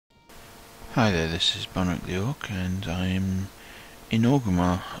Hi there, this is Bonrek the Orc, and I'm in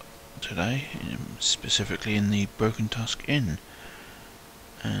Gamon today, specifically in the Broken Tusk Inn.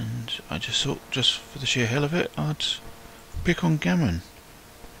 And I just thought, just for the sheer hell of it, I'd pick on Gamon.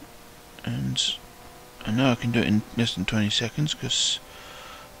 And I know I can do it in less than 20 seconds, because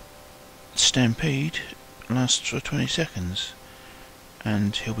Stampede lasts for 20 seconds,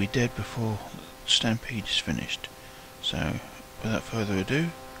 and he'll be dead before Stampede is finished. So, without further ado,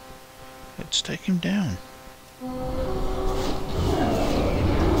 let's take him down.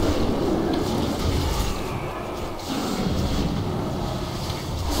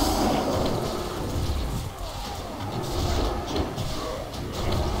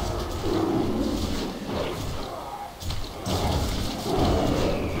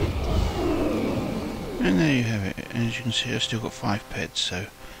 And there you have it. And as you can see, I've still got 5 pets, so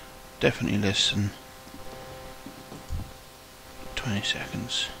definitely less than 20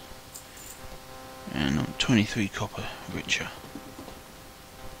 seconds. And I'm 23 copper richer.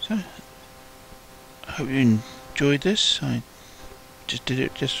 So, I hope you enjoyed this. I just did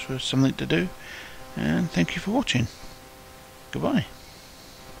it just for something to do. And thank you for watching. Goodbye.